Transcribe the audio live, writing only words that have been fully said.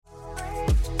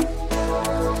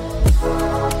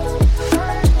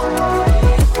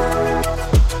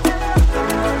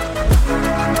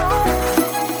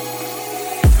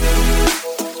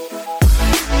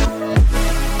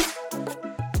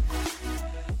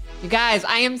You guys,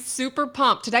 I am super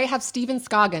pumped. Today I have Stephen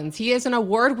Scoggins. He is an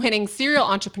award-winning serial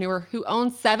entrepreneur who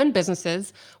owns 7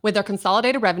 businesses with their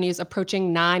consolidated revenues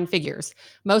approaching 9 figures.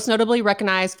 Most notably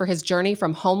recognized for his journey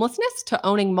from homelessness to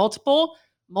owning multiple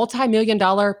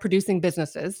multi-million-dollar producing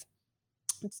businesses.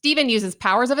 Stephen uses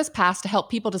powers of his past to help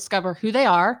people discover who they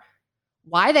are,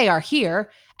 why they are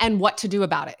here, and what to do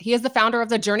about it. He is the founder of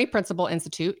the Journey Principle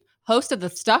Institute, host of the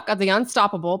Stuck of the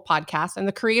Unstoppable podcast, and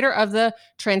the creator of the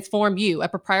Transform You, a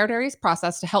proprietary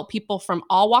process to help people from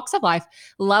all walks of life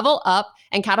level up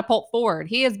and catapult forward.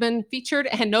 He has been featured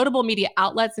in notable media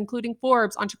outlets, including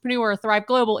Forbes, Entrepreneur, Thrive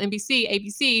Global, NBC,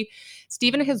 ABC.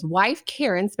 Stephen and his wife,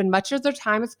 Karen, spend much of their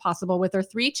time as possible with their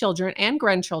 3 children and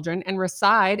grandchildren and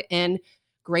reside in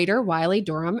Greater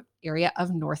Wiley-Durham area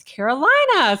of North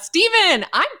Carolina. Stephen,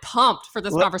 I'm pumped for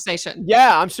this conversation.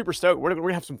 Yeah, I'm super stoked. We're going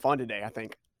to have some fun today, I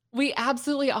think. We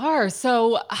absolutely are.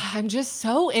 So I'm just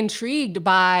so intrigued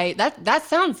by that. That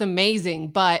sounds amazing,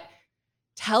 but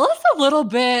tell us a little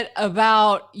bit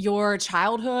about your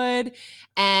childhood.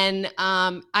 And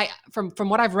from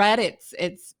what I've read,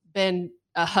 it's been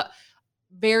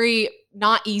very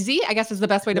not easy, I guess is the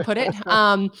best way to put it.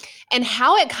 And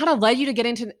how it kind of led you to get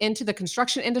into the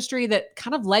construction industry that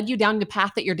kind of led you down the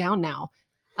path that you're down now.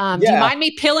 Do you mind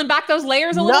me peeling back those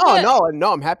layers a little bit?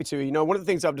 No, I'm happy to. You know, one of the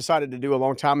things I've decided to do a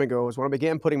long time ago is when I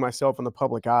began putting myself in the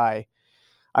public eye,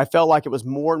 I felt like it was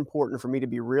more important for me to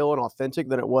be real and authentic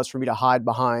than it was for me to hide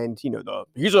behind,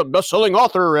 he's a best-selling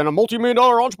author and a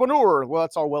multi-million-dollar entrepreneur. Well,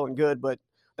 that's all well and good, but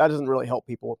that doesn't really help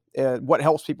people. What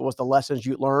helps people is the lessons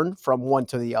you learn from one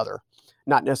to the other,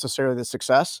 not necessarily the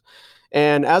success.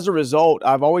 And as a result,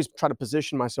 I've always tried to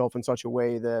position myself in such a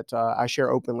way that I share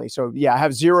openly. So yeah, I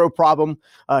have zero problem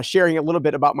sharing a little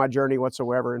bit about my journey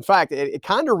whatsoever. In fact, it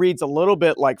kind of reads a little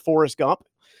bit like Forrest Gump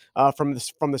from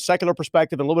the secular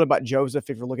perspective, and a little bit about Joseph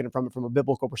if you're looking at it from a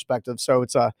biblical perspective. So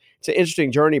it's an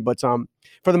interesting journey. But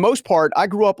for the most part, I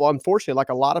grew up, unfortunately, like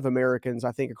a lot of Americans,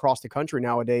 I think, across the country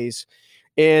nowadays,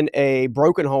 in a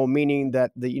broken home, meaning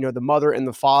that the mother and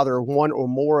the father, one or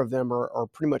more of them are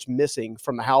pretty much missing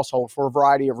from the household for a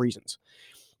variety of reasons.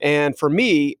 And for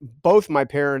me, both my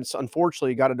parents,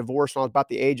 unfortunately, got a divorce when I was about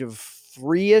the age of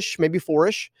 3-ish, maybe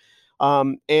 4-ish.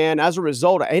 And as a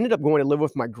result, I ended up going to live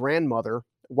with my grandmother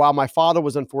while my father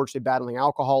was unfortunately battling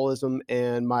alcoholism,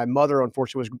 and my mother,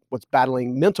 unfortunately, was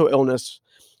battling mental illness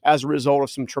as a result of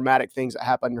some traumatic things that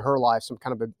happened in her life,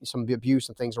 some abuse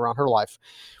and things around her life.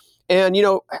 And,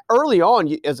 early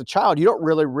on as a child, you don't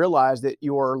really realize that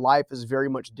your life is very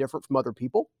much different from other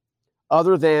people,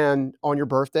 other than on your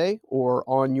birthday or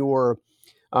on your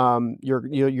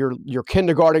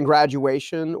kindergarten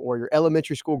graduation or your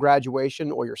elementary school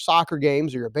graduation or your soccer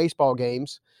games or your baseball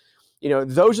games.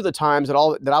 Those are the times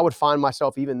that I would find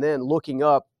myself even then looking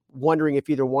up, wondering if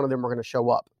either one of them are going to show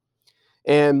up.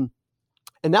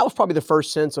 And that was probably the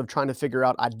first sense of trying to figure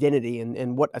out identity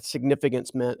and what a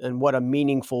significance meant and what a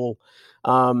meaningful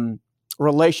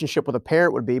relationship with a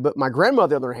parent would be. But my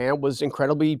grandmother, on the other hand, was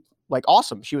incredibly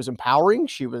awesome. She was empowering.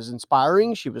 She was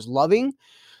inspiring. She was loving.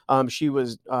 She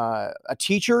was a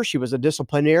teacher. She was a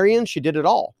disciplinarian. She did it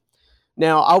all.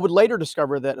 Now, I would later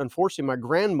discover that, unfortunately, my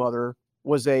grandmother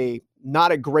was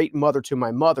not a great mother to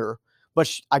my mother,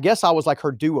 but I guess I was like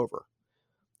her do-over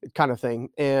kind of thing.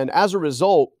 And as a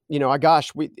result,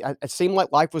 it seemed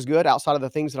like life was good outside of the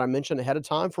things that I mentioned ahead of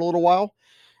time for a little while.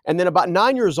 And then about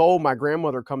 9 years old, my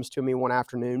grandmother comes to me one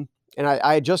afternoon, and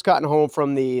I had just gotten home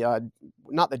from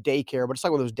not the daycare, but it's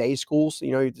like one of those day schools,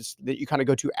 that you kind of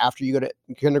go to after you go to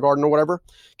kindergarten or whatever,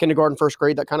 kindergarten, first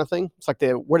grade, that kind of thing. It's like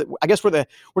where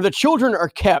the children are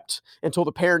kept until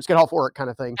the parents get off work kind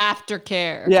of thing.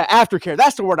 Aftercare. Yeah, aftercare.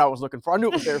 That's the word I was looking for. I knew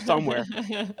it was there somewhere.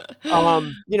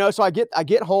 So I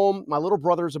get home. My little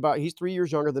brother's he's 3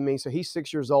 years younger than me, so he's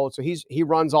 6 years old. So he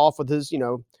runs off with his,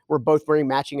 we're both wearing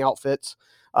matching outfits.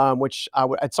 Which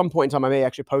at some point in time I may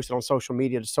actually post it on social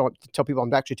media to tell people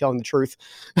I'm actually telling the truth.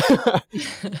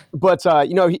 But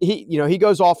he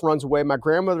goes off, runs away. My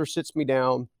grandmother sits me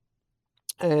down,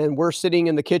 and we're sitting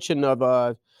in the kitchen of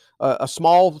a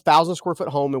small 1,000 square foot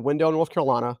home in Wendell, North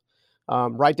Carolina,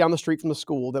 right down the street from the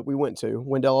school that we went to,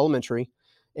 Wendell Elementary.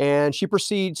 And she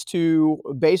proceeds to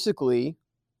basically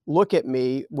look at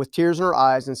me with tears in her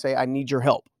eyes and say, "I need your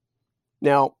help."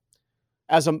 Now,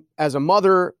 as a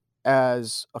mother,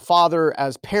 as a father,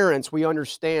 as parents, we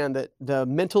understand that the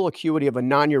mental acuity of a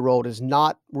 9-year-old is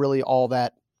not really all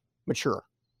that mature,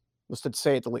 let's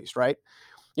say at the least, right?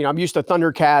 I'm used to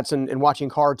Thundercats and watching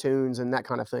cartoons and that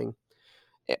kind of thing.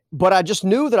 But I just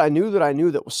knew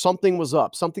that something was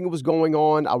up, something was going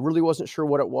on. I really wasn't sure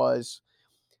what it was.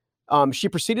 She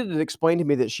proceeded to explain to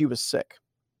me that she was sick.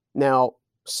 Now,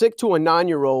 sick to a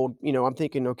 9-year-old, I'm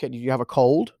thinking, okay, do you have a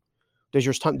cold? Does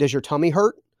your tummy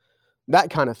hurt? That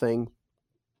kind of thing.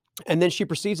 And then she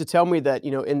proceeds to tell me that,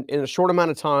 in a short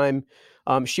amount of time,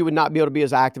 she would not be able to be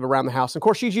as active around the house. And of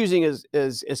course, she's using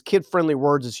as kid-friendly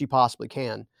words as she possibly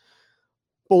can.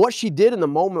 But what she did in the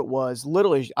moment was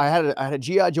literally, I had a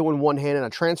GI Joe in one hand and a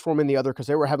Transform in the other, because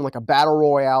they were having like a battle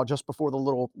royale just before the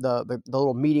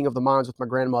little meeting of the minds with my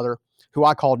grandmother, who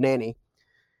I called Nanny.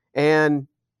 And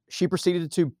she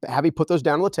proceeded to have me put those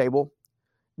down on the table,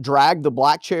 dragged the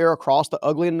black chair across the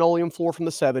ugly linoleum floor from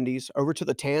the 70s over to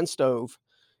the tan stove,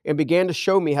 and began to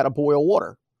show me how to boil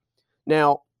water.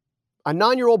 Now, a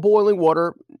 9-year-old boiling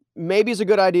water maybe is a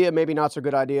good idea, maybe not so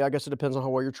good idea. I guess it depends on how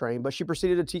well you're trained. But she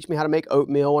proceeded to teach me how to make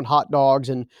oatmeal and hot dogs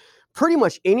and pretty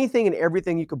much anything and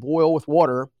everything you could boil with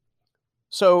water.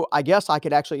 So I guess I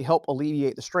could actually help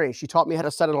alleviate the strain. She taught me how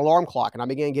to set an alarm clock, and I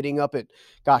began getting up at,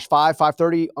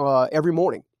 5:30 every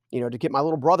morning, to get my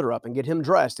little brother up and get him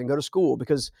dressed and go to school,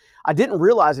 because I didn't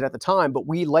realize it at the time, but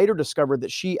we later discovered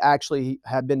that she actually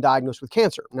had been diagnosed with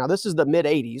cancer. Now, this is the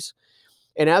mid-'80s,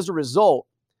 and as a result,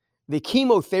 the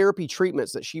chemotherapy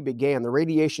treatments that she began, the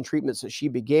radiation treatments that she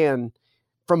began,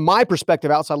 from my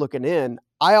perspective outside looking in,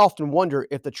 I often wonder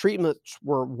if the treatments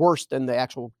were worse than the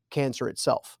actual cancer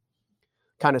itself,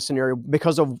 kind of scenario,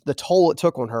 because of the toll it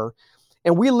took on her.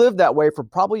 And we lived that way for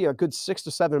probably a good 6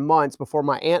 to 7 months before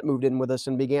my aunt moved in with us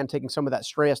and began taking some of that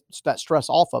stress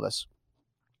off of us.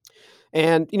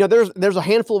 And, there's a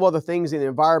handful of other things in the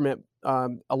environment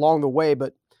along the way,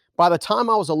 but by the time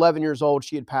I was 11 years old,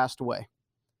 she had passed away.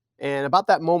 And about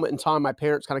that moment in time, my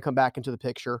parents kind of come back into the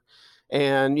picture.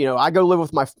 And, I go live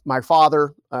with my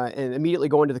father and immediately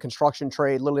go into the construction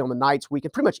trade, literally on the nights,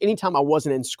 weekend. Pretty much anytime I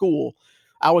wasn't in school,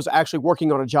 I was actually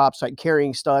working on a job site,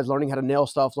 carrying studs, learning how to nail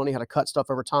stuff, learning how to cut stuff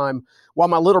over time, while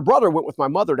my little brother went with my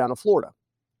mother down to Florida.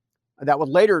 That would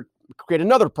later create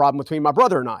another problem between my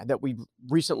brother and I that we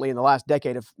recently in the last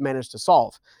decade have managed to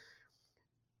solve.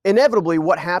 Inevitably,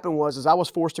 what happened is I was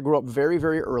forced to grow up very,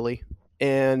 very early.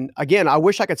 And again, I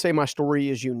wish I could say my story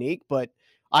is unique, but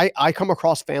I come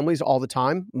across families all the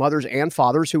time, mothers and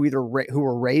fathers who who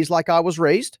were raised like I was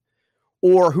raised,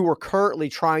 or who are currently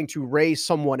trying to raise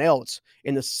someone else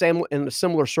in a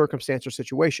similar circumstance or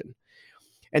situation.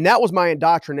 And that was my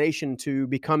indoctrination to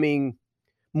becoming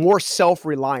more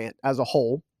self-reliant as a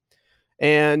whole.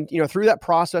 And, through that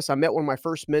process, I met one of my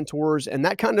first mentors, and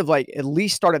that kind of like at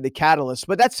least started the catalyst.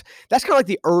 But that's kind of like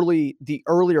the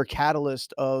earlier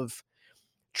catalyst of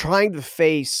trying to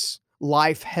face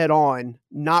life head on,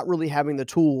 not really having the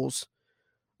tools,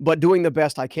 but doing the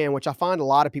best I can, which I find a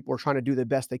lot of people are trying to do the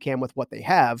best they can with what they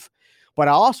have. But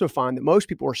I also find that most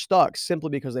people are stuck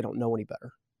simply because they don't know any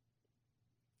better.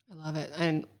 I love it.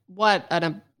 And what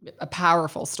a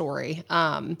powerful story.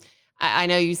 I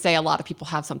know you say a lot of people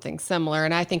have something similar,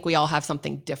 and I think we all have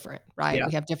something different, right? Yeah.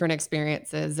 We have different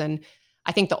experiences. And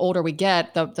I think the older we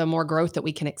get, the more growth that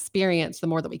we can experience, the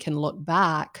more that we can look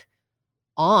back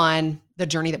on the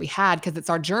journey that we had, because it's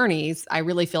our journeys, I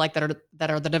really feel like that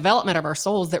are the development of our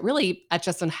souls that really etch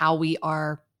us on how we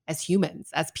are as humans,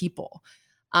 as people.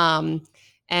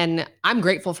 And I'm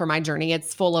grateful for my journey.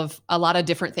 It's full of a lot of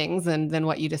different things than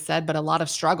what you just said, but a lot of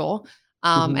struggle.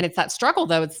 And it's that struggle,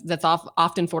 though, that's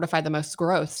often fortified the most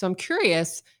growth. So I'm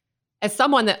curious, as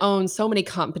someone that owns so many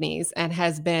companies and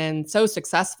has been so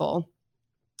successful,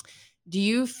 do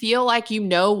you feel like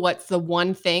what's the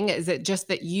one thing? Is it just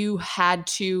that you had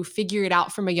to figure it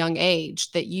out from a young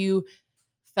age, that you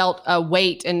felt a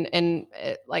weight and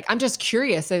like, I'm just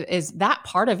curious, is that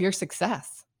part of your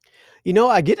success?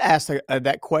 I get asked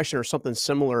that question or something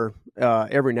similar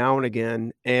every now and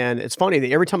again. And it's funny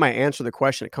that every time I answer the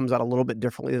question, it comes out a little bit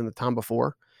differently than the time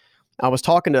before. I was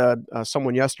talking to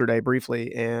someone yesterday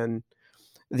briefly, and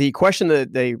the question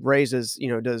that they raise is,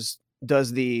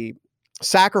 does the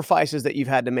sacrifices that you've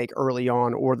had to make early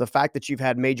on, or the fact that you've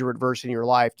had major adversity in your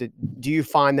life, do you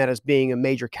find that as being a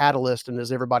major catalyst? And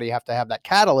does everybody have to have that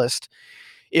catalyst,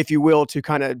 if you will, to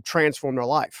kind of transform their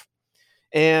life?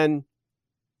 And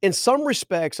in some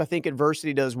respects, I think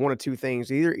adversity does one of two things.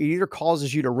 It either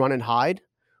causes you to run and hide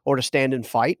or to stand and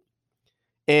fight.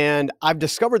 And I've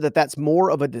discovered that that's more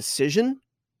of a decision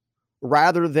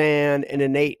rather than an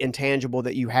innate intangible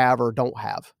that you have or don't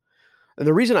have. And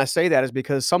the reason I say that is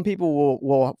because some people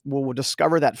will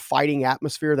discover that fighting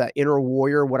atmosphere, that inner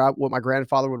warrior, what my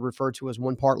grandfather would refer to as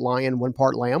one part lion, one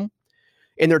part lamb,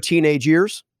 in their teenage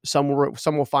years. Some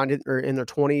will find it in their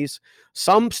 20s.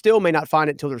 Some still may not find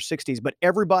it until their 60s, but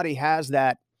everybody has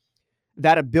that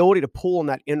ability to pull on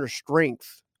that inner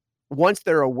strength once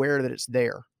they're aware that it's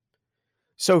there.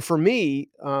 So for me,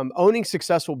 owning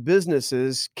successful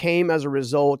businesses came as a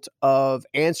result of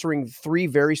answering three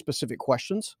very specific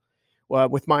questions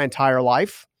with my entire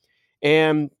life,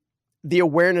 and the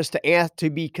awareness to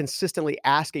be consistently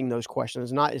asking those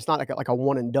questions. It's not like a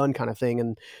one and done kind of thing.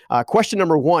 And question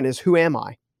number one is, who am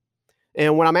I?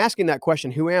 And when I'm asking that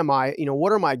question, who am I?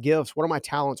 What are my gifts? What are my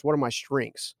talents? What are my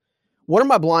strengths? What are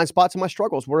my blind spots and my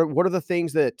struggles? What are the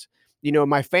things that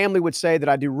my family would say that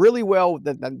I do really well,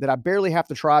 that I barely have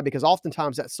to try, because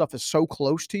oftentimes that stuff is so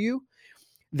close to you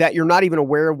that you're not even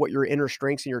aware of what your inner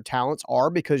strengths and your talents are,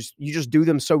 because you just do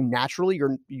them so naturally.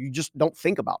 You just don't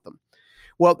think about them.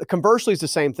 Well, conversely, it's the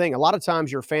same thing. A lot of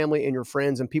times your family and your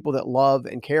friends and people that love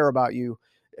and care about you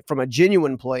from a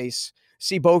genuine place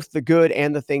see both the good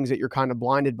and the things that you're kind of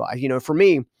blinded by. For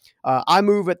me, I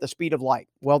move at the speed of light.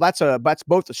 Well, that's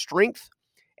both a strength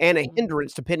and a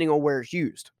hindrance depending on where it's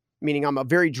used. Meaning I'm a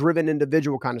very driven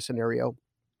individual kind of scenario.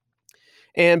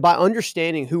 And by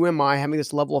understanding who am I, having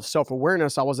this level of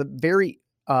self-awareness, I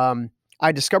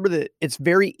discovered that it's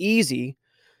very easy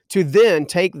to then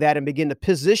take that and begin to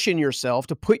position yourself,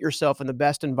 to put yourself in the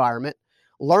best environment,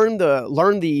 learn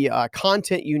the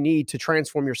content you need to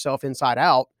transform yourself inside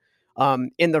out,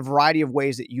 in the variety of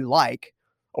ways that you like,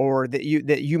 or that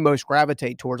you most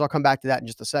gravitate towards. I'll come back to that in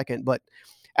just a second. But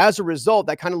as a result,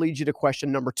 that kind of leads you to question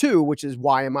number two, which is,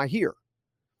 why am I here?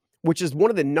 Which is one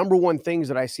of the number one things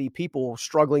that I see people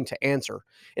struggling to answer.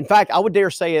 In fact, I would dare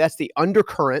say that's the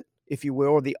undercurrent, if you will,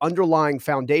 or the underlying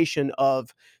foundation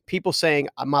of people saying,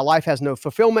 my life has no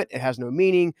fulfillment, it has no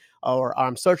meaning, or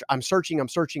I'm searching,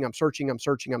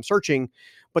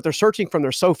 but they're searching from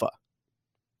their sofa.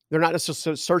 They're not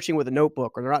necessarily searching with a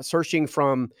notebook, or they're not searching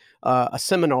from a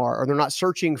seminar, or they're not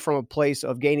searching from a place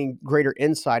of gaining greater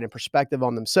insight and perspective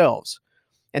on themselves.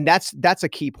 And that's a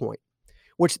key point,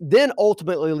 which then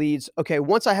ultimately leads, okay,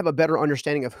 once I have a better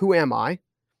understanding of who am I,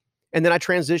 and then I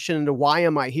transition into why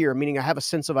am I here, meaning I have a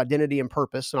sense of identity and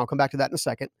purpose, and I'll come back to that in a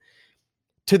second,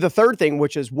 to the third thing,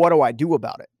 which is, what do I do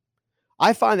about it?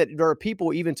 I find that there are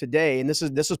people even today, and this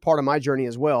is part of my journey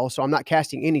as well, so I'm not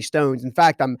casting any stones. In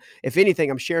fact, if anything,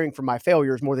 I'm sharing from my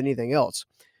failures more than anything else.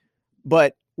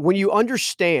 But when you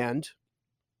understand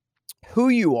who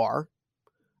you are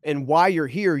and why you're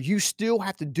here, you still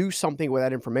have to do something with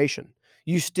that information.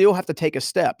 You still have to take a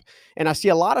step. And I see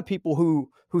a lot of people who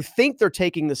think they're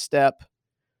taking the step,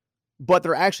 but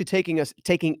they're actually taking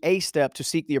a step to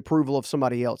seek the approval of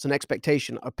somebody else, an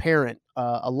expectation, a parent,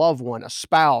 a loved one, a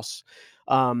spouse,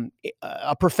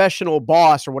 a professional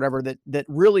boss, or whatever, that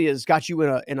really has got you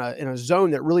in a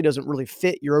zone that really doesn't really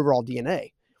fit your overall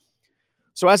DNA.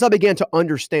 So as I began to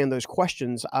understand those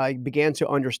questions, I began to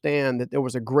understand that there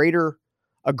was a greater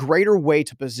way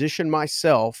to position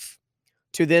myself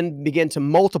to then begin to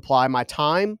multiply my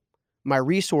time, my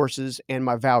resources, and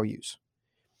my values.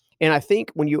 And I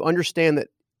think when you understand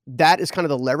that is kind of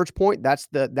the leverage point, that's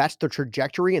the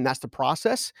trajectory, and that's the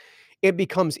process, it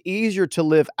becomes easier to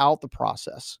live out the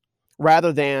process,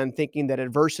 rather than thinking that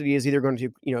adversity is either going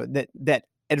to, that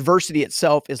adversity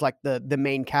itself is like the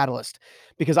main catalyst.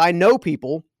 Because I know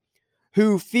people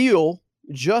who feel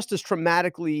just as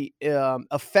traumatically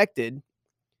affected,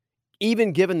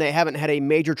 even given they haven't had a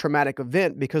major traumatic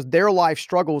event, because their life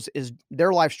struggle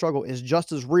is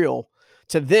just as real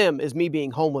to them as me being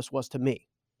homeless was to me.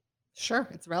 Sure,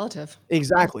 it's relative.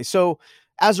 Exactly. So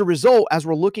as a result, as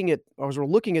we're looking at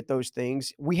those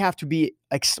things, we have to be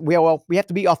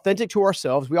authentic to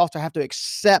ourselves. We also have to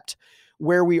accept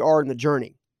where we are in the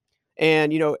journey.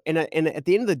 And and at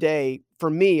the end of the day, for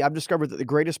me, I've discovered that the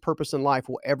greatest purpose in life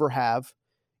we'll ever have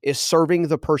is serving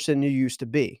the person you used to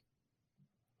be.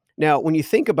 Now, when you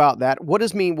think about that, what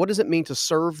does it mean to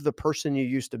serve the person you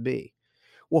used to be?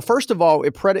 Well, first of all,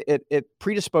 it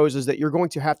predisposes that you're going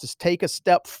to have to take a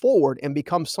step forward and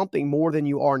become something more than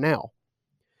you are now.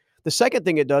 The second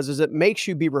thing it does is it makes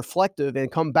you be reflective and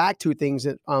come back to things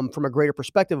that, from a greater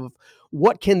perspective of,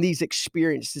 what can these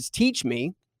experiences teach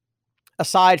me,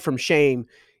 aside from shame,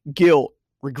 guilt,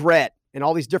 regret, and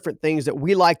all these different things that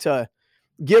we like to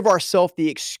give ourselves the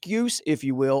excuse, if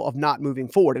you will, of not moving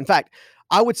forward. In fact,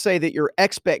 I would say that your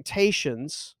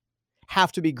expectations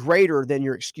have to be greater than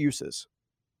your excuses.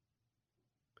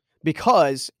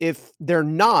 Because if they're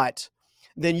not,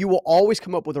 then you will always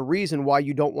come up with a reason why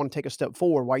you don't want to take a step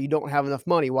forward, why you don't have enough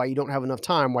money, why you don't have enough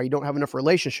time, why you don't have enough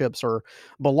relationships or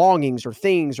belongings or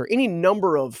things, or any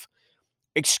number of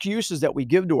excuses that we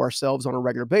give to ourselves on a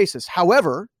regular basis.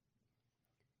 However,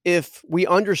 if we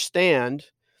understand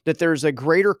that there's a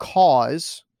greater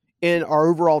cause in our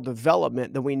overall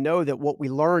development, then we know that what we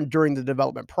learned during the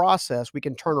development process, we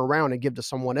can turn around and give to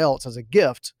someone else as a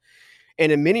gift.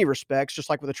 And in many respects, just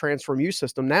like with the Transform You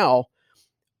system now,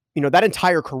 that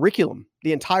entire curriculum,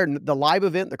 the live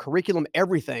event, the curriculum,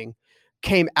 everything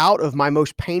came out of my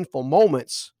most painful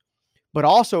moments, but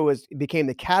also it became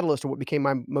the catalyst of what became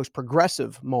my most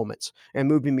progressive moments and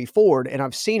moving me forward. And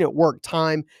I've seen it work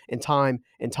time and time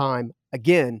and time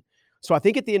again. So I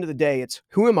think at the end of the day, it's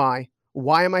who am I?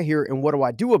 Why am I here? And what do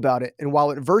I do about it? And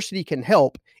while adversity can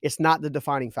help, it's not the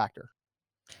defining factor.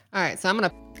 All right. So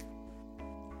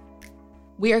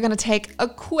we are going to take a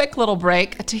quick little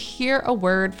break to hear a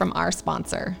word from our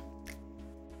sponsor.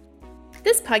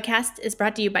 This podcast is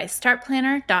brought to you by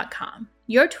StartPlanner.com,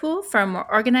 your tool for a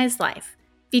more organized life.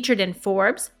 Featured in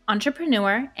Forbes,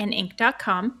 Entrepreneur, and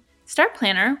Inc.com, Start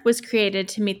Planner was created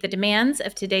to meet the demands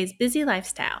of today's busy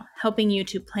lifestyle, helping you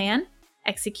to plan,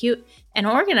 execute, and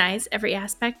organize every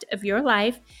aspect of your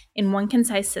life in one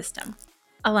concise system.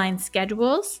 Align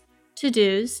schedules,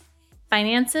 to-dos,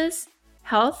 finances,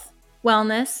 health,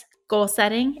 wellness, goal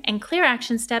setting, and clear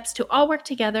action steps to all work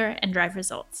together and drive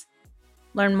results.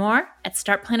 Learn more at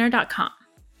StartPlanner.com.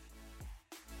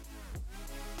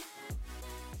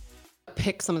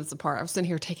 Pick some of this apart. I was sitting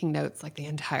here taking notes like the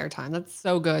entire time. That's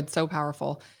so good, so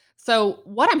powerful. So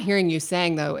what I'm hearing you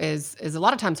saying though is a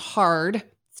lot of times hard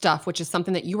stuff, which is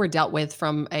something that you were dealt with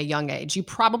from a young age. You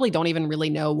probably don't even really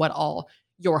know what all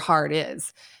your hard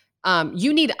is.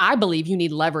 I believe you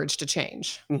need leverage to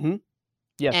change. Mm-hmm.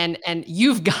 Yes. And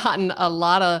you've gotten a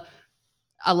lot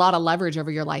of leverage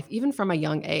over your life, even from a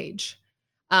young age.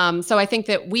 So I think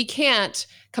that we can't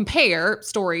compare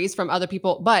stories from other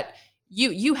people, but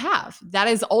you have. That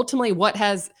is ultimately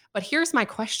but here's my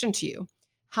question to you.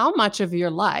 How much of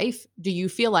your life do you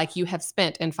feel like you have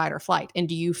spent in fight or flight? And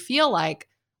do you feel like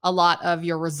a lot of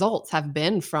your results have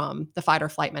been from the fight or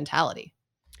flight mentality?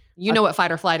 You know what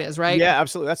fight or flight is, right? Yeah,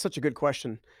 absolutely. That's such a good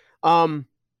question.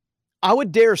 I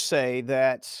would dare say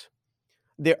that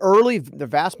the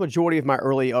vast majority of my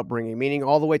early upbringing, meaning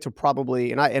all the way to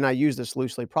probably, and I use this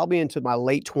loosely, probably into my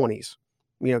late 20s,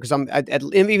 because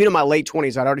even in my late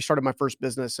 20s, I'd already started my first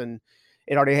business and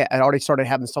I'd already started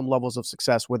having some levels of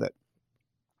success with it.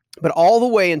 But all the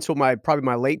way until probably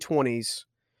my late 20s,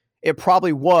 it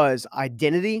probably was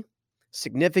identity,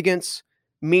 significance,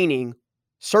 meaning,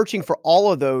 searching for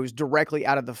all of those directly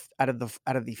out of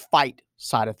the fight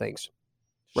side of things,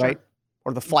 right? Sure.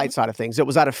 Or the flight side of things. It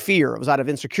was out of fear. It was out of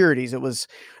insecurities.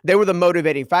 They were the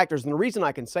motivating factors. And the reason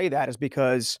I can say that is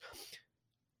because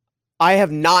I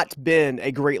have not been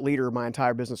a great leader my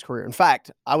entire business career. In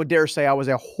fact, I would dare say I was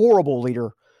a horrible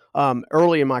leader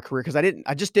early in my career because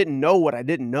I just didn't know what I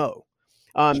didn't know.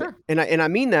 Sure. And I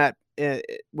mean that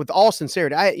with all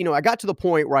sincerity. I got to the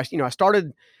point where I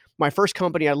started my first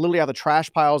company. I literally had the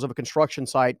trash piles of a construction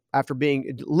site after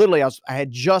I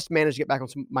had just managed to get back on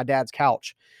my dad's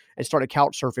couch and started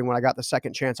couch surfing when I got the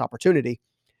second chance opportunity.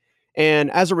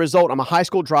 And as a result, I'm a high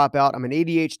school dropout. I'm an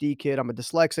ADHD kid. I'm a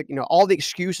dyslexic, all the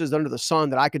excuses under the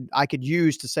sun that I could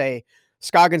use to say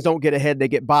Scoggins don't get ahead, they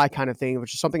get by kind of thing,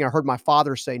 which is something I heard my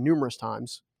father say numerous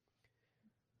times.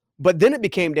 But then it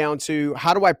became down to,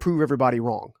 how do I prove everybody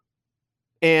wrong?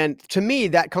 And to me,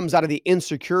 that comes out of the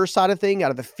insecure side of things, out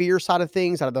of the fear side of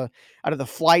things, out of the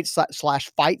flight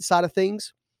 / fight side of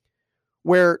things,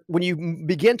 where when you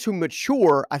begin to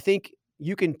mature, I think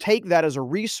you can take that as a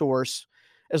resource,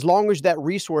 as long as that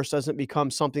resource doesn't become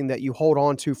something that you hold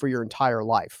on to for your entire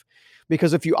life.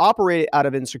 Because if you operate out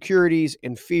of insecurities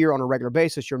and fear on a regular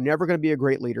basis, you're never going to be a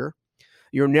great leader.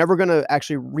 You're never going to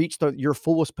actually reach your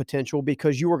fullest potential,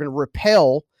 because you are going to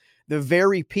repel the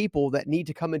very people that need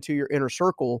to come into your inner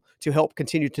circle to help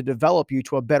continue to develop you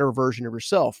to a better version of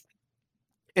yourself.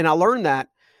 And I learned that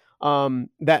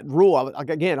rule.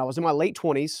 I was in my late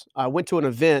 20s. I went to an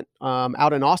event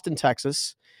out in Austin,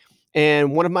 Texas.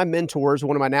 And one of my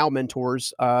now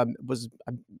mentors, was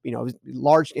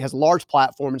large. He has a large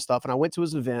platform and stuff. And I went to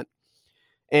his event,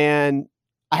 and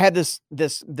I had this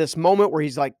moment where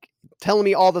he's like telling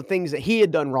me all the things that he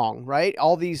had done wrong, right?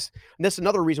 And that's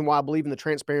another reason why I believe in the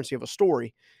transparency of a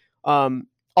story.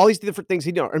 All these different things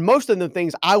he did, and most of the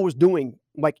things I was doing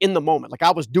like in the moment, like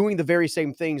I was doing the very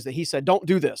same things that he said, don't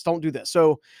do this.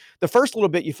 So the first little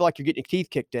bit, you feel like you're getting your teeth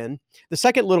kicked in. The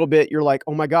second little bit, you're like,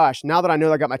 oh my gosh, now that I know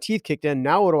that I got my teeth kicked in,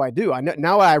 now what do I do?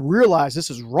 Now I realize this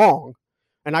is wrong,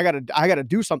 and I gotta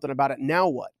do something about it. Now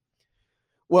what?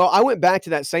 Well, I went back to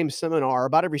that same seminar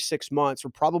about every 6 months, or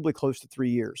probably close to 3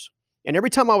 years. And every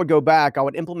time I would go back, I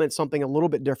would implement something a little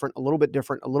bit different, a little bit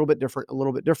different, a little bit different, a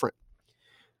little bit different.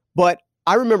 But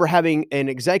I remember having an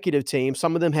executive team.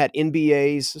 Some of them had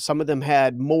MBAs. Some of them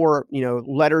had more,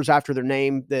 letters after their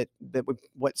name that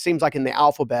what seems like in the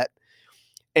alphabet.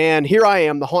 And here I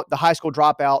am, the high school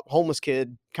dropout, homeless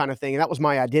kid kind of thing. And that was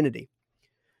my identity.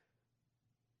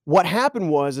 what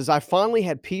happened is I finally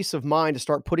had peace of mind to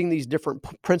start putting these different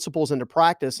principles into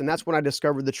practice. And that's when I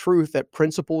discovered the truth that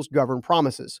principles govern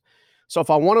promises. So if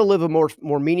I want to live a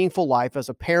more meaningful life as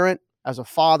a parent, as a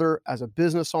father, as a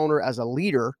business owner, as a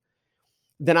leader,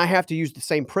 then I have to use the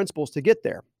same principles to get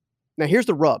there. Now, here's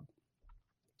the rub.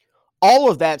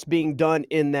 All of that's being done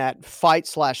in that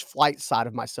fight/flight side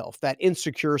of myself, that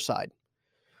insecure side.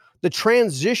 The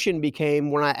transition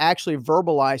became when I actually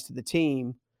verbalized to the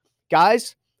team,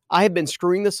 guys, I have been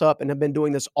screwing this up and have been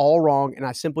doing this all wrong, and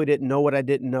I simply didn't know what I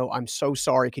didn't know. I'm so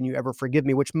sorry. Can you ever forgive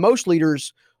me? Which most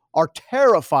leaders are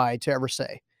terrified to ever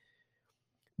say.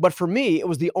 But for me, it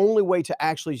was the only way to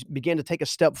actually begin to take a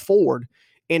step forward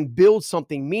and build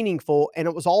something meaningful. And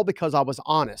it was all because I was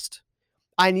honest.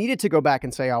 I needed to go back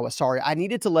and say I was sorry. I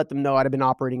needed to let them know I'd have been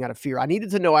operating out of fear. I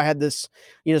needed to know I had this,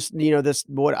 this,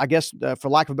 what I guess, for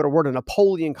lack of a better word, a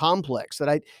Napoleon complex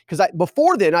because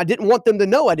before then I didn't want them to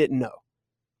know I didn't know.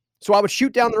 So I would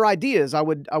shoot down their ideas. I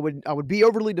would be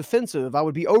overly defensive. I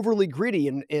would be overly gritty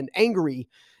and angry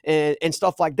and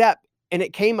stuff like that. And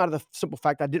it came out of the simple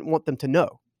fact I didn't want them to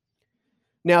know.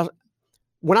 Now,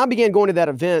 when I began going to that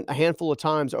event a handful of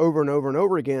times over and over and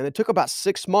over again, it took about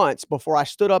 6 months before I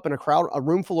stood up in a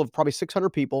room full of probably 600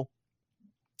 people,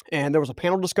 and there was a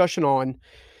panel discussion on,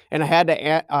 and I had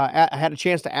a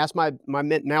chance to ask my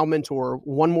now mentor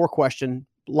one more question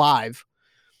live.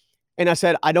 And I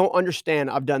said, I don't understand.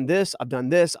 I've done this. I've done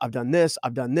this. I've done this.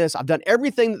 I've done this. I've done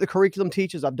everything that the curriculum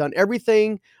teaches. I've done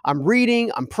everything. I'm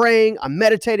reading. I'm praying. I'm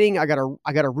meditating. I got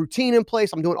a routine in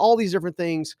place. I'm doing all these different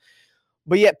things,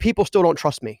 but yet people still don't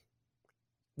trust me.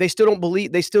 They still don't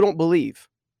believe.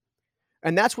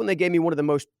 And that's when he gave me one of the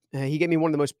most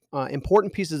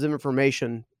important pieces of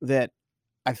information that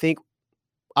I think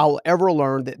I'll ever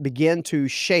learn that began to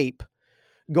shape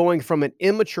going from an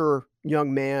immature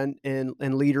young man and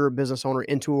leader, business owner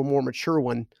into a more mature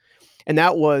one. And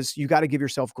that was, you got to give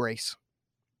yourself grace.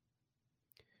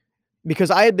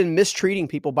 Because I had been mistreating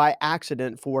people by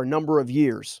accident for a number of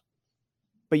years.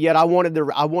 But yet I wanted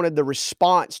the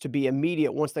response to be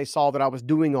immediate once they saw that I was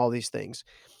doing all these things.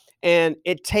 And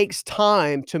it takes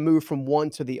time to move from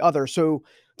one to the other. So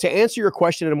to answer your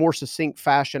question in a more succinct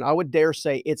fashion, I would dare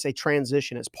say it's a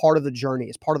transition. It's part of the journey.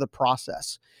 It's part of the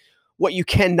process. What you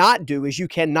cannot do is you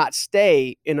cannot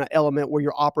stay in an element where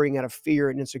you're operating out of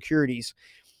fear and insecurities.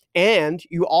 And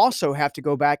you also have to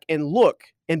go back and look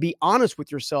and be honest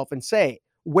with yourself and say,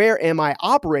 where am I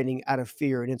operating out of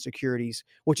fear and insecurities,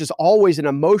 which is always an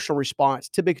emotional response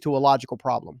typical to a logical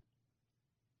problem.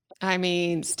 I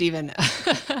mean, Stephen,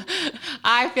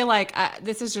 I feel like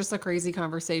this is just a crazy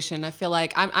conversation. I feel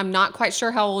like I'm not quite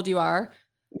sure how old you are.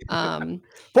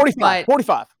 45.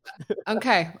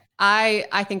 Okay.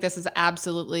 I think this is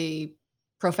absolutely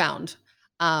profound.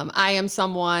 I am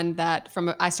someone that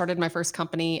I started my first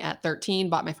company at 13,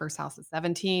 bought my first house at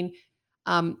 17,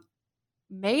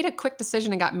 made a quick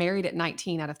decision and got married at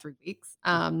 19 out of 3 weeks.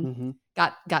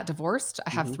 Got divorced.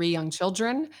 I have 3 young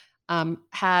children,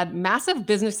 had massive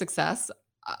business success.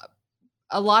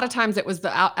 A lot of times it was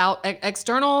the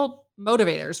external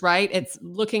motivators, right? It's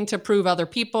looking to prove other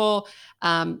people.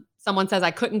 Someone says I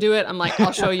couldn't do it. I'm like,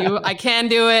 I'll show you. I can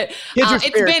do it. Kids are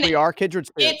spirits. We are kindred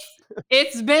spirits.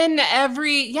 It's been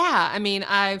I mean,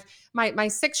 my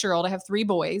 6-year-old, I have 3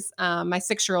 boys. My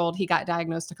 6-year-old, he got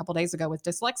diagnosed a couple days ago with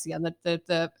dyslexia. And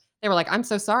they were like, I'm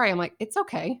so sorry. I'm like, it's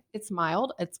okay. It's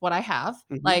mild. It's what I have.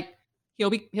 Like, he'll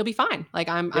be fine. Like,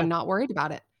 I'm not worried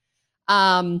about it.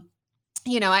 I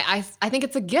think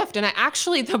it's a gift. And I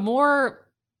actually, the more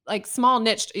like small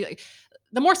niche,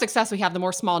 the more success we have, the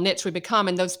more small niche we become.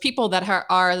 And those people that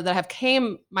have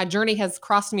came, my journey has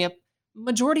crossed me. A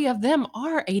majority of them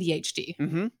are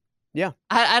ADHD. Yeah.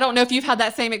 I don't know if you've had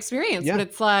that same experience, but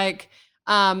it's like,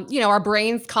 our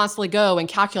brains constantly go and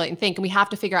calculate and think, and we have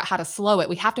to figure out how to slow it.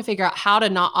 We have to figure out how to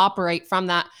not operate from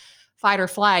that fight or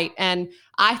flight. And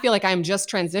I feel like I'm just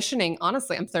transitioning.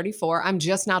 Honestly, I'm 34. I'm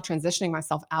just now transitioning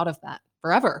myself out of that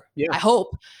forever. Yeah. I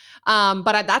hope.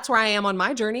 But that's where I am on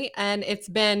my journey. And it's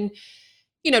been,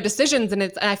 decisions.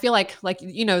 And I feel like,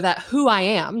 that who I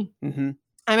am,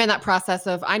 I'm in that process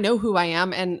of, I know who I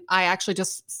am. And I actually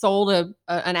just sold an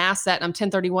asset. I'm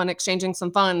 1031 exchanging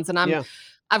some funds, and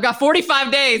I've got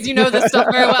 45 days. You know this stuff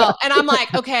very well. And I'm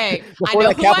like, okay, before I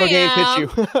know who I am.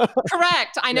 Hits you.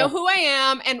 Correct. I know who I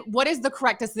am, and what is the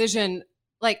correct decision.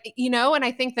 And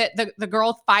I think that the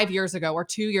girl 5 years ago or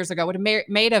 2 years ago would have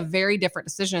made a very different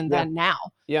decision than now.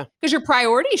 Yeah. Because your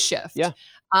priorities shift. Yeah.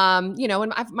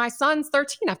 And my son's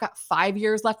 13. I've got 5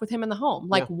 years left with him in the home.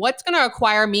 Like, what's going to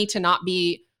require me to not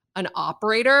be an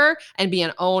operator and be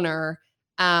an owner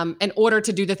in order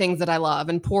to do the things that I love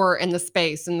and pour in the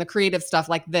space and the creative stuff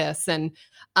like this. And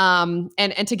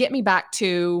to get me back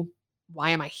to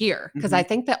why am I here? Because I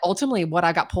think that ultimately what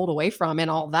I got pulled away from in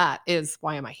all that is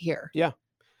why am I here? Yeah.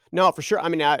 No, for sure. I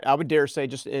mean, I would dare say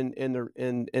just in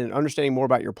understanding more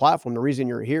about your platform, the reason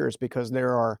you're here is because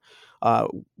there are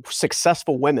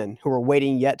successful women who are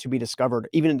waiting yet to be discovered,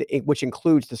 which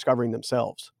includes discovering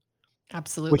themselves,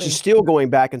 Absolutely. which is still going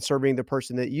back and serving the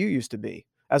person that you used to be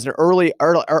as an early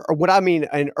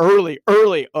an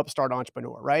early upstart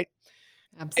entrepreneur, right?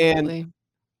 Absolutely. And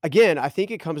again, I think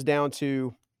it comes down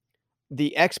to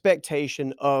the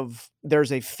expectation of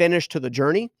there's a finish to the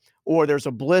journey or there's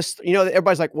a bliss.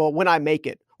 Everybody's like, well, when I make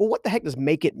it. Well, what the heck does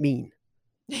make it mean?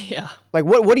 Yeah. Like,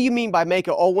 what do you mean by make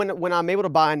it? Oh, when I'm able to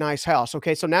buy a nice house.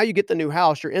 Okay, so now you get the new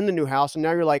house, you're in the new house, and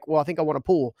now you're like, well, I think I want a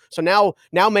pool. So now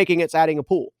making it's adding a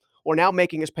pool, or now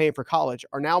making is paying for college,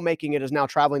 or now making it is now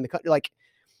traveling the country. Like,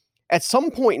 at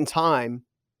some point in time,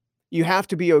 you have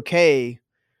to be okay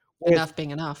with Enough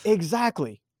being enough.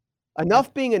 Exactly.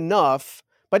 Enough being enough,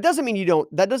 but that doesn't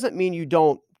mean you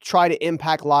don't try to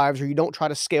impact lives or you don't try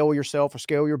to scale yourself or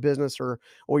scale your business or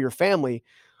your family,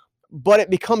 but it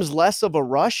becomes less of a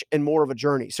rush and more of a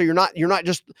journey. So you're not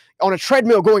just on a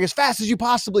treadmill going as fast as you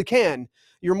possibly can.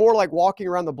 You're more like walking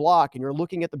around the block and you're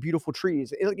looking at the beautiful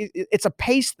trees. It's a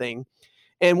pace thing.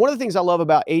 And one of the things I love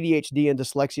about ADHD and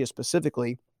dyslexia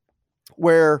specifically,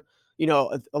 where,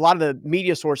 a lot of the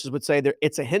media sources would say that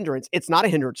it's a hindrance. It's not a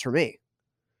hindrance for me.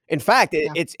 In fact,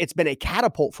 it's been a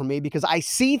catapult for me because I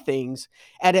see things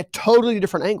at a totally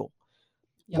different angle.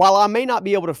 Yep. While I may not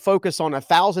be able to focus on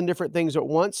 1,000 different things at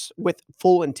once with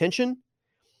full intention,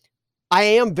 I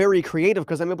am very creative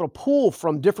because I'm able to pull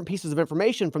from different pieces of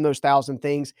information from those 1,000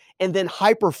 things and then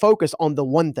hyper focus on the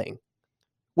one thing,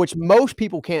 which most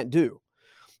people can't do.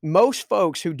 Most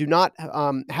folks who do not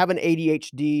have an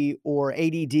ADHD or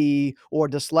ADD or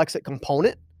dyslexic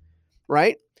component,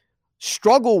 right,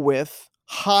 struggle with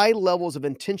high levels of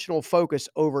intentional focus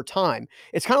over time.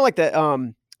 It's kind of like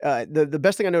the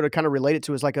best thing I know to kind of relate it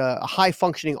to is like a high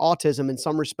functioning autism in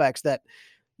some respects, that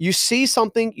you see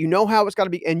something, you know how it's got to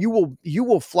be, and you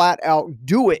will flat out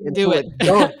do it until it's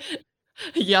done.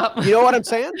 Yep. You know what I'm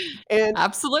saying? And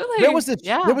absolutely. There was this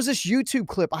YouTube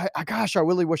clip. I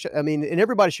really wish, and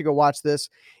everybody should go watch this.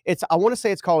 I want to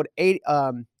say it's called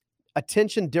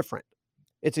Attention Different.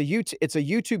 It's a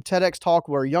YouTube TEDx talk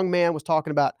where a young man was talking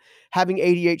about having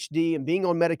ADHD and being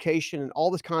on medication and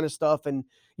all this kind of stuff. And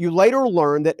you later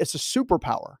learn that it's a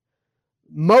superpower.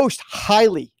 Most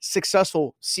highly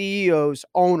successful CEOs,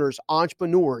 owners,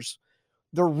 entrepreneurs,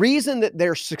 the reason that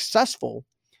they're successful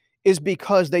is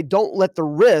because they don't let the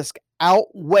risk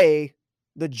outweigh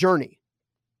the journey.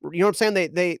 You know what I'm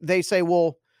saying? They say,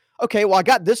 well, okay, well, I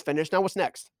got this finished. Now what's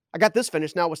next? I got this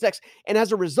finished. Now what's next? And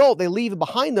as a result, they leave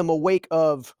behind them a wake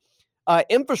of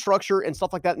infrastructure and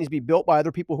stuff like that needs to be built by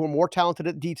other people who are more talented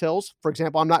at details. For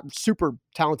example, I'm not super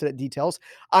talented at details.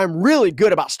 I'm really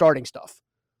good about starting stuff,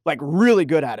 like really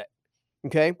good at it.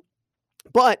 Okay.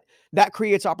 But that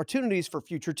creates opportunities for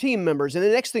future team members. And the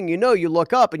next thing you know, you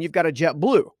look up and you've got a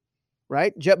JetBlue,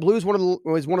 right? JetBlue is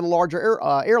one of the larger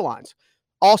airlines.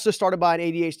 Also started by an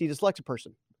ADHD dyslexic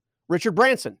person. Richard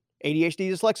Branson, ADHD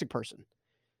dyslexic person.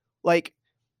 Like,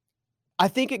 I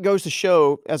think it goes to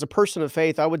show, as a person of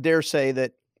faith, I would dare say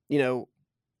that,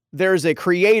 there's a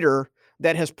creator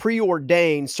that has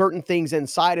preordained certain things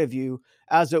inside of you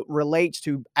as it relates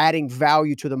to adding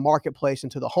value to the marketplace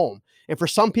and to the home. And for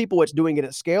some people, it's doing it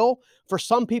at scale. For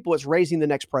some people, it's raising the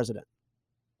next president.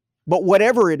 But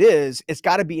whatever it is, it's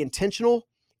got to be intentional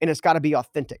and it's got to be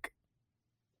authentic.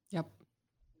 Yep.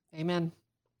 Amen.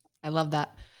 I love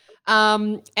that.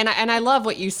 And I love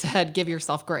what you said, give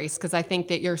yourself grace, because I think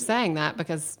that you're saying that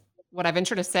because what I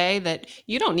venture to say that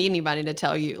you don't need anybody to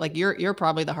tell you, like you're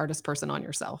probably the hardest person on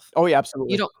yourself. Oh yeah,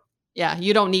 absolutely.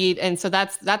 You don't need. And so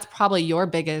that's probably your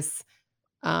biggest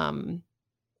thing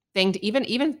to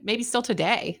even maybe still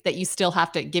today, that you still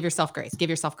have to give yourself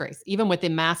grace, even with the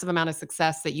massive amount of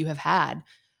success that you have had.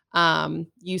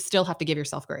 You still have to give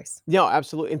yourself grace. Yeah,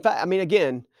 absolutely. In fact,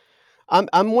 again,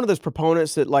 I'm one of those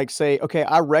proponents that like say, okay,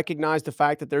 I recognize the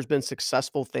fact that there's been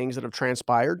successful things that have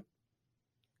transpired,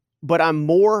 but I'm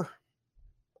more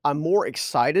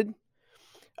excited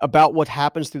about what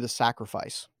happens through the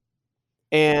sacrifice.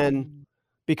 And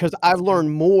because I've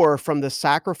learned more from the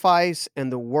sacrifice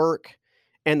and the work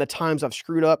and the times I've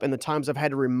screwed up and the times I've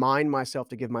had to remind myself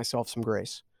to give myself some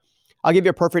grace. I'll give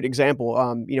you a perfect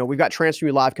example. We've got Transform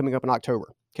You Live coming up in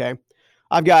October. Okay.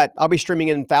 I'll be streaming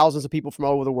in thousands of people from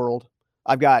all over the world.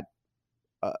 I've got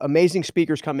amazing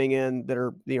speakers coming in that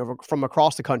are, from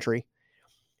across the country.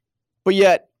 But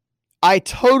yet I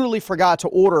totally forgot to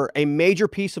order a major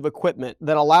piece of equipment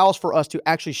that allows for us to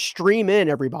actually stream in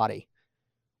everybody.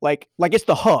 Like it's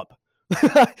the hub.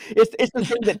 It's the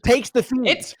thing that takes the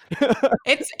feeds.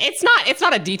 It's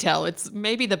not a detail. It's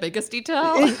maybe the biggest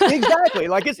detail. Exactly.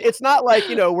 Like it's not like,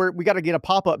 we got to get a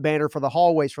pop-up banner for the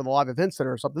hallways for the live event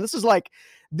center or something. This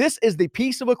is the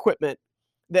piece of equipment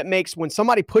that makes when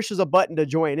somebody pushes a button to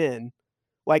join in,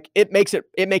 like it makes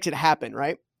it happen,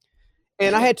 right?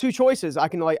 And I had two choices. I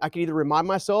can either remind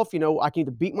myself, I can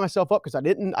either beat myself up because I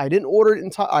didn't order it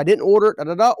in time. I didn't order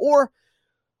it, or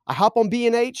I hop on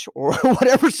B&H or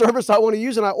whatever service I want to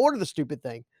use and I order the stupid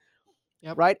thing.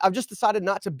 Yep. Right? I've just decided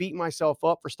not to beat myself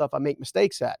up for stuff I make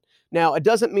mistakes at. Now, it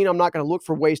doesn't mean I'm not going to look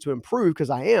for ways to improve, because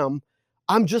I am.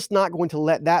 I'm just not going to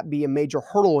let that be a major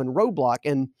hurdle and roadblock.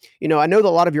 And, I know that a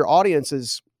lot of your audience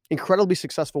is incredibly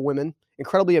successful women,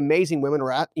 incredibly amazing women,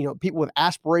 or, people with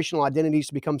aspirational identities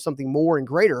to become something more and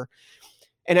greater.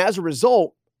 And as a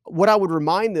result, what I would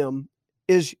remind them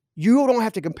is you don't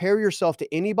have to compare yourself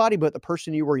to anybody but the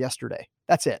person you were yesterday.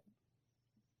 That's it.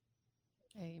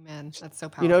 Amen. That's so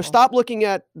powerful. Stop looking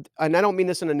at, and I don't mean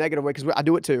this in a negative way because I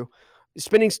do it too,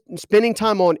 spending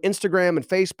time on Instagram and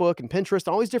Facebook and Pinterest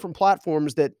and all these different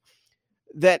platforms that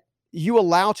you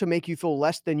allow to make you feel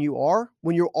less than you are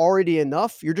when you're already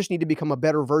enough. You just need to become a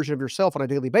better version of yourself on a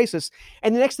daily basis.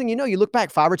 And the next thing you know, you look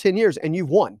back 5 or 10 years and you've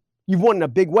won. You've won in a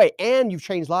big way, and you've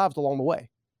changed lives along the way.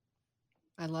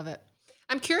 I love it.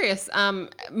 I'm curious.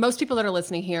 Most people that are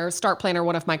listening here, Start Planner,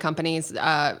 one of my companies,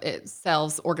 it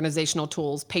sells organizational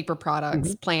tools, paper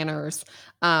products, planners.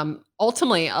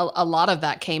 Ultimately, a lot of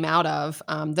that came out of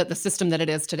the system that it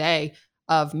is today,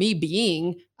 of me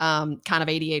being kind of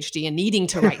ADHD and needing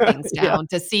to write things down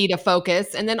to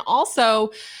focus. And then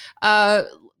also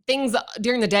things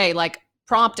during the day, like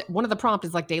one of the prompt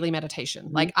is like daily meditation.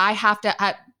 Like I have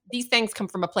to, these things come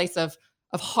from a place of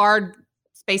hard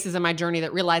spaces in my journey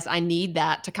that realize I need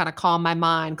that to kind of calm my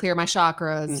mind, clear my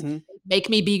chakras, make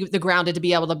me be the grounded to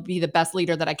be able to be the best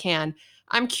leader that I can.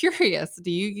 I'm curious, do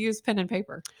you use pen and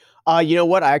paper? You know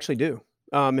what? I actually do.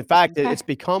 In fact, it's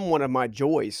become one of my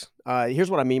joys. Here's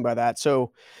what I mean by that.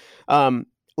 So,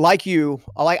 like you,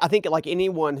 I think like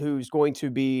anyone who's going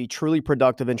to be truly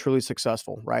productive and truly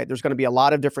successful, right? There's going to be a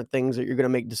lot of different things that you're going to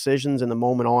make decisions in the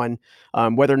moment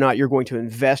on, whether or not you're going to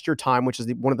invest your time, which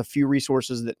is one of the few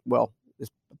resources that, well, is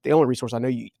the only resource I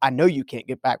know you can't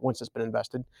get back once it's been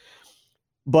invested.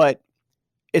 But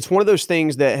it's one of those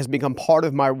things that has become part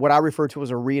of what I refer to as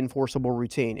a reinforceable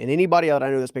routine. And anybody that I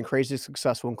know that's been crazy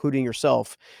successful, including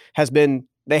yourself,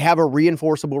 they have a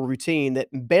reinforceable routine that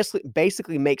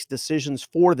basically makes decisions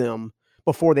for them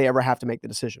before they ever have to make the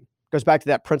decision. Goes back to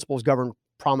that principles govern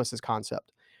promises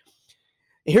concept.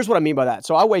 And here's what I mean by that.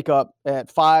 So I wake up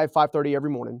at 5:30 every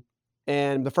morning,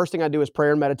 and the first thing I do is prayer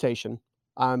and meditation.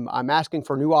 I'm asking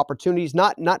for new opportunities,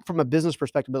 not from a business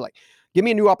perspective, but like, give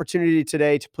me a new opportunity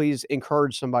today to please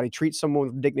encourage somebody, treat someone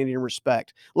with dignity and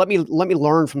respect. Let me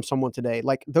learn from someone today.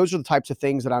 Like, those are the types of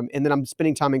things and then I'm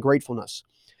spending time in gratefulness.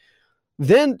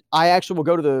 Then I actually will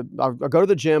I'll go to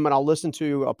the gym and I'll listen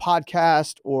to a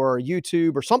podcast or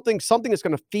YouTube or something that's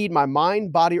going to feed my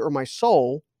mind, body, or my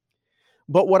soul.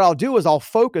 But what I'll do is I'll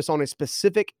focus on a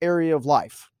specific area of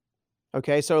life.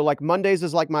 Okay. So like Mondays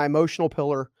is like my emotional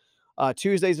pillar.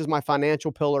 Tuesdays is my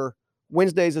financial pillar.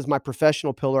 Wednesdays is my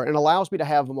professional pillar, and allows me to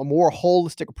have a more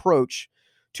holistic approach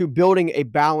to building a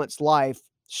balanced life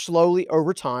slowly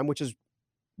over time, which is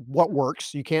what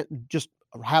works. You can't just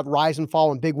have rise and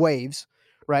fall in big waves,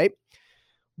 right?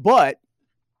 But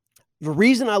the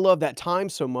reason I love that time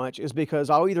so much is because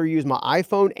I'll either use my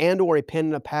iPhone and or a pen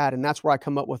and a pad, and that's where I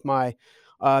come up with my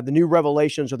the new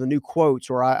revelations or the new quotes,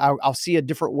 or I'll see a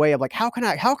different way of like, how can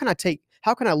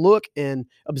I look and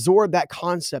absorb that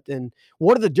concept, and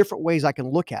what are the different ways I can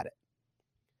look at it?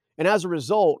 And as a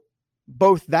result,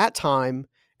 both that time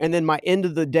and then my end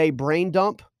of the day brain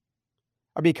dump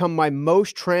are become my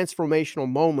most transformational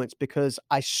moments because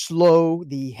I slow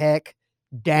the heck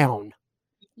down.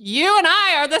 You and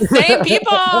I are the same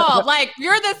people. Like,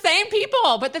 you're the same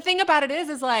people. But the thing about it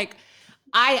is like,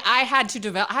 I had to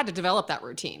develop that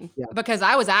routine because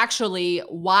I was actually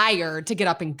wired to get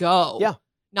up and go. Yeah.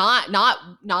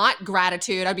 Not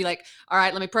gratitude. I'd be like, all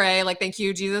right, let me pray. Like, thank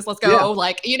you, Jesus. Let's go. Yeah.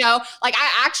 Like, like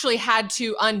I actually had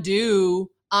to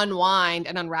unwind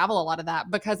and unravel a lot of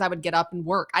that because I would get up and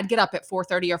work. I'd get up at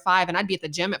 4:30 or 5 and I'd be at the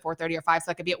gym at 4:30 or 5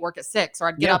 so I could be at work at 6, or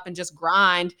I'd get up and just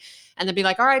grind and then be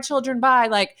like, all right, children, bye.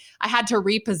 Like, I had to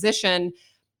reposition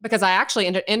because I actually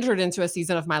entered into a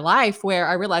season of my life where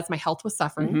I realized my health was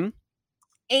suffering. Mm-hmm.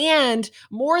 And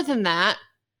more than that,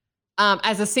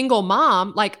 as a single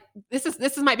mom, like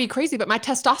this might be crazy, but my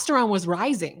testosterone was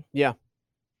rising. Yeah.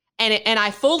 And I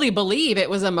fully believe it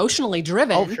was emotionally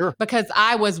driven. Oh, sure. Because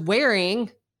I was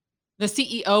wearing the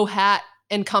CEO hat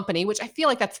in company, which I feel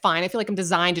like that's fine. I feel like I'm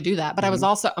designed to do that. But I was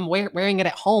also, I'm wearing it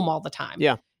at home all the time.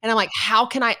 Yeah. And I'm like, how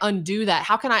can I undo that?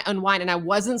 How can I unwind? And I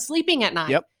wasn't sleeping at night.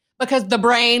 Yep. Because the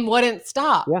brain wouldn't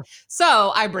stop. Yeah.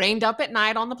 So I brained up at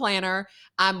night on the planner.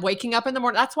 I'm waking up in the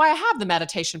morning. That's why I have the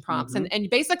meditation prompts. And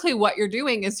basically what you're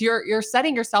doing is you're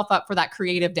setting yourself up for that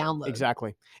creative download.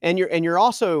 Exactly. And you're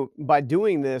also, by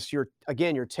doing this, you're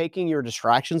taking your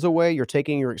distractions away. You're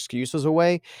taking your excuses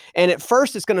away. And at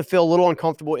first it's going to feel a little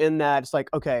uncomfortable in that it's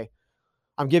like, okay,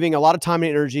 I'm giving a lot of time and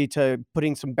energy to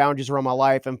putting some boundaries around my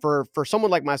life. And for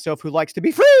someone like myself who likes to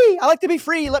be free, I like to be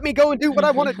free. Let me go and do what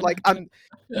I wanted. Like I'm,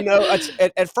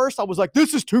 at first I was like,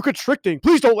 this is too constricting.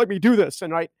 Please don't let me do this.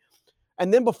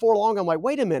 And then before long, I'm like,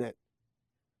 wait a minute.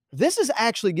 This is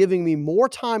actually giving me more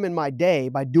time in my day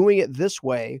by doing it this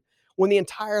way, when the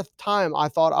entire time I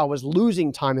thought I was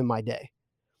losing time in my day.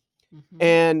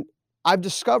 And I've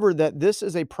discovered that this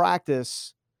is a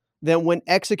practice that when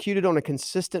executed on a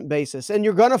consistent basis, and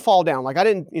you're going to fall down. Like I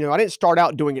didn't start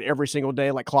out doing it every single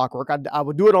day like clockwork. I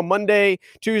would do it on Monday,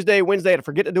 Tuesday, Wednesday. I'd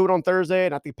forget to do it on Thursday,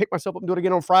 and I have to pick myself up and do it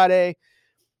again on Friday.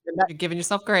 You're giving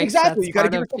yourself grace. Exactly. You got to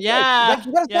give yourself grace.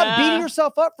 You got to stop beating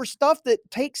yourself up for stuff that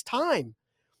takes time.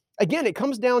 Again, it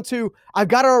comes down to, I've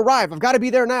got to arrive. I've got to be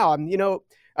there now. I'm,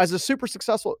 as a super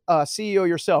successful CEO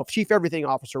yourself, chief everything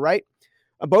officer, right?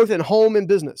 Both in home and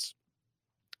business.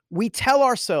 We tell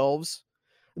ourselves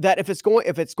that if it's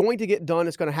going to get done,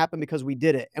 it's going to happen because we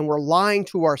did it. And we're lying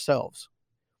to ourselves.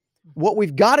 What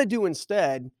we've got to do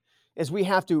instead is we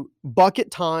have to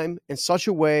bucket time in such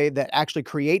a way that actually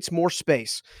creates more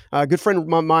space. A good friend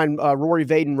of mine, Rory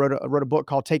Vaden, wrote a book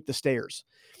called Take the Stairs.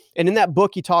 And in that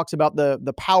book, he talks about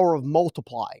the power of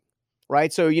multiplying,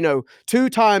 right? So, 2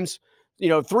 times,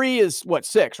 3 is what,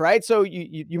 6, right? So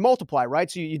you multiply, right?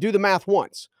 So you do the math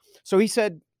once. So he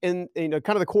said, kind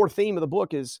of the core theme of the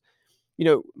book is,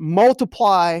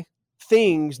 multiply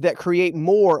things that create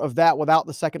more of that without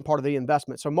the second part of the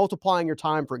investment. So multiplying your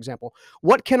time, for example,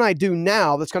 what can I do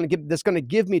now that's going to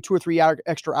give me 2 or 3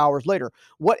 extra hours later?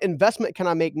 What investment can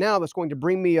I make now that's going to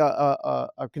bring me a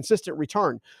consistent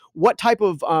return? What type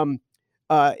of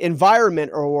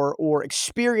environment or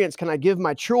experience can I give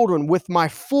my children with my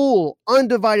full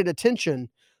undivided attention,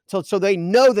 so they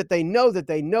know that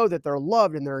they're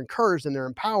loved and they're encouraged and they're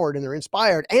empowered and they're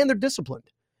inspired and they're disciplined,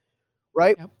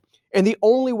 right? Yep. And the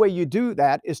only way you do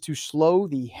that is to slow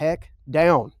the heck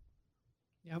down.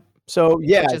 Yep. So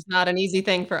yeah, which is not an easy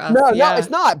thing for us. No, it's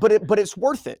not. But it's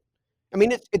worth it. I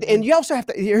mean, and you also have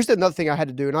to. Here's another thing I had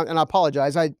to do, and I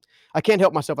apologize. I can't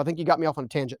help myself. I think you got me off on a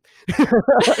tangent.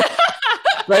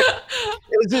 Right?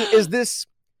 Is this?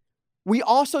 We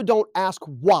also don't ask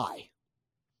why.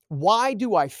 Why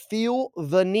do I feel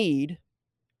the need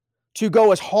to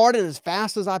go as hard and as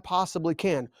fast as I possibly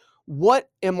can? What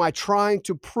am I trying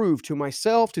to prove to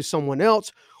myself, to someone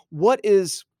else? What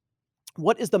is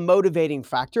the motivating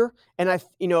factor? And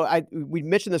we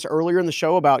mentioned this earlier in the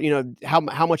show about,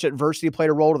 how much adversity played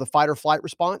a role to the fight or flight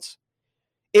response.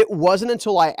 It wasn't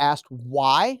until I asked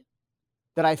why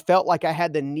that I felt like I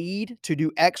had the need to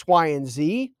do X, Y, and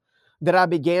Z that I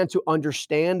began to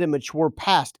understand and mature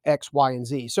past X, Y, and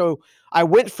Z. So I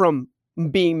went from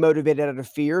being motivated out of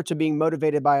fear to being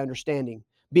motivated by understanding,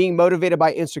 being motivated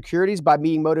by insecurities, by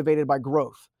being motivated by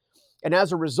growth. And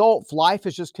as a result, life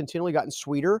has just continually gotten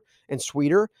sweeter and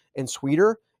sweeter and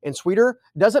sweeter and sweeter.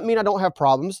 Doesn't mean I don't have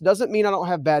problems. Doesn't mean I don't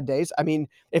have bad days. I mean,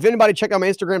 if anybody checked out my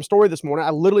Instagram story this morning,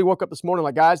 I literally woke up this morning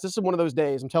like, guys, this is one of those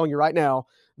days, I'm telling you right now,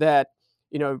 that,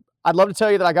 I'd love to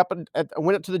tell you that I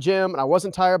went up to the gym and I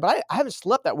wasn't tired, but I haven't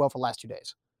slept that well for the last 2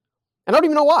 days. And I don't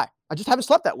even know why. I just haven't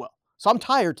slept that well. So I'm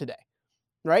tired today.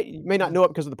 Right? You may not know it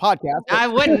because of the podcast. I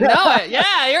wouldn't know it.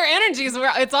 Yeah, your energy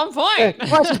it's on point.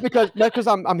 Well, just because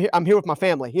I'm here with my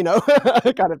family,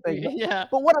 kind of thing. Yeah.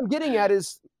 But what I'm getting at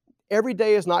is every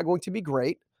day is not going to be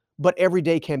great, but every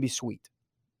day can be sweet.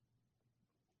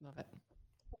 Love it.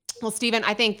 Well, Stephen,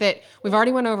 I think that we've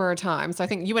already went over our time, so I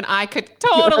think you and I could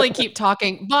totally keep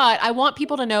talking, but I want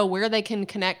people to know where they can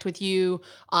connect with you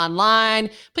online.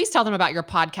 Please tell them about your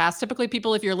podcast. Typically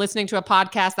people, if you're listening to a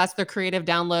podcast, that's their creative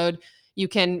download. You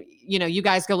can, you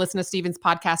guys go listen to Stephen's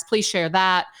podcast. Please share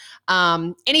that.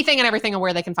 Anything and everything on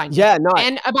where they can find you. Yeah, no.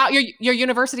 And about your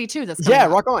university too. That's coming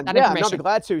rock on. That I'll be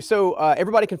glad to. So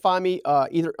everybody can find me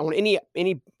either on any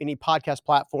podcast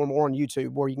platform or on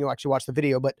YouTube, where you can actually watch the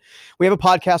video. But we have a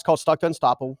podcast called Stuck to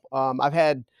Unstoppable. I've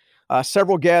had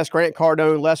several guests, Grant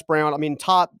Cardone, Les Brown.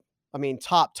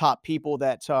 Top people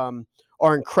that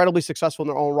are incredibly successful in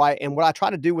their own right. And what I try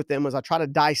to do with them is I try to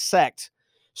dissect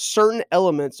certain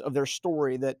elements of their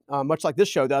story that, much like this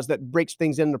show does, that breaks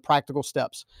things into practical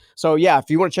steps. So yeah, if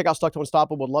you want to check out Stuck to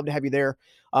Unstoppable, would love to have you there.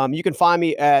 You can find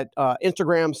me at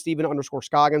Instagram,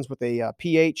 Steven_Scoggins with a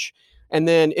PH. And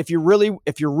then if you're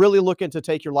really looking to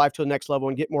take your life to the next level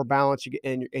and get more balance,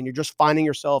 and you're just finding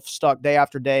yourself stuck day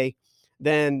after day,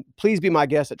 then please be my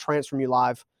guest at Transform You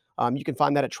Live. You can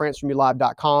find that at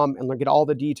transformyoulive.com and get all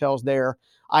the details there.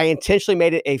 I intentionally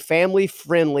made it a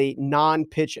family-friendly,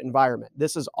 non-pitch environment.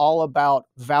 This is all about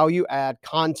value-add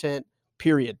content,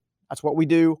 period. That's what we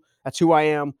do. That's who I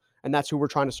am, and that's who we're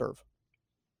trying to serve.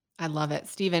 I love it,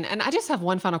 Steven. And I just have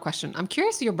one final question. I'm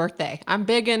curious of your birthday. I'm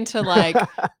big into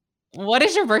what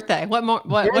is your birthday? What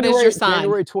is your sign?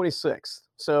 January 26th.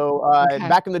 So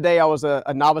back in the day, I was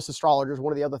a novice astrologer.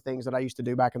 One of the other things that I used to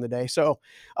do back in the day. So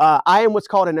I am what's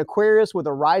called an Aquarius with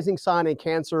a rising sign in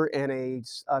Cancer and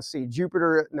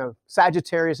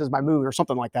Sagittarius is my moon or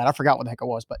something like that. I forgot what the heck it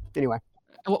was, but anyway.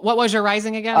 What was your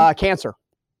rising again? Cancer.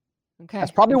 Okay.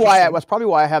 That's probably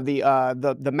why I have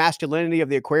the masculinity of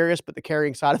the Aquarius, but the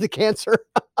carrying side of the Cancer.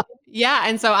 Yeah,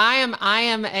 and so I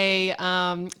am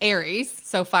a Aries,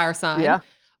 so fire sign. Yeah.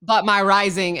 But my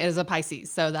rising is a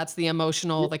Pisces, so that's the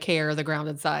emotional, the care, the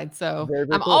grounded side. So very,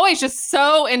 very I'm cool. always just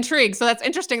so intrigued. So that's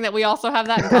interesting that we also have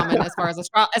that in common as far as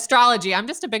astrology. I'm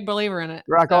just a big believer in it.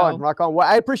 Rock on. Well,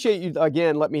 I appreciate you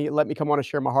again. Let me come on and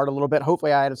share my heart a little bit.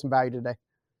 Hopefully, I added some value today.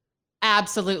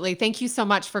 Absolutely. Thank you so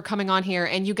much for coming on here.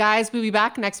 And you guys, we'll be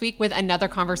back next week with another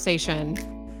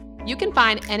conversation. You can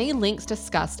find any links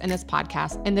discussed in this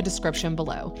podcast in the description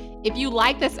below. If you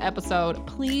like this episode,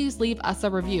 please leave us a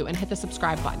review and hit the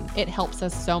subscribe button. It helps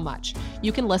us so much.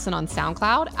 You can listen on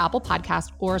SoundCloud, Apple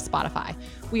Podcasts, or Spotify.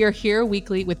 We are here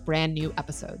weekly with brand new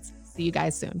episodes. See you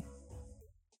guys soon.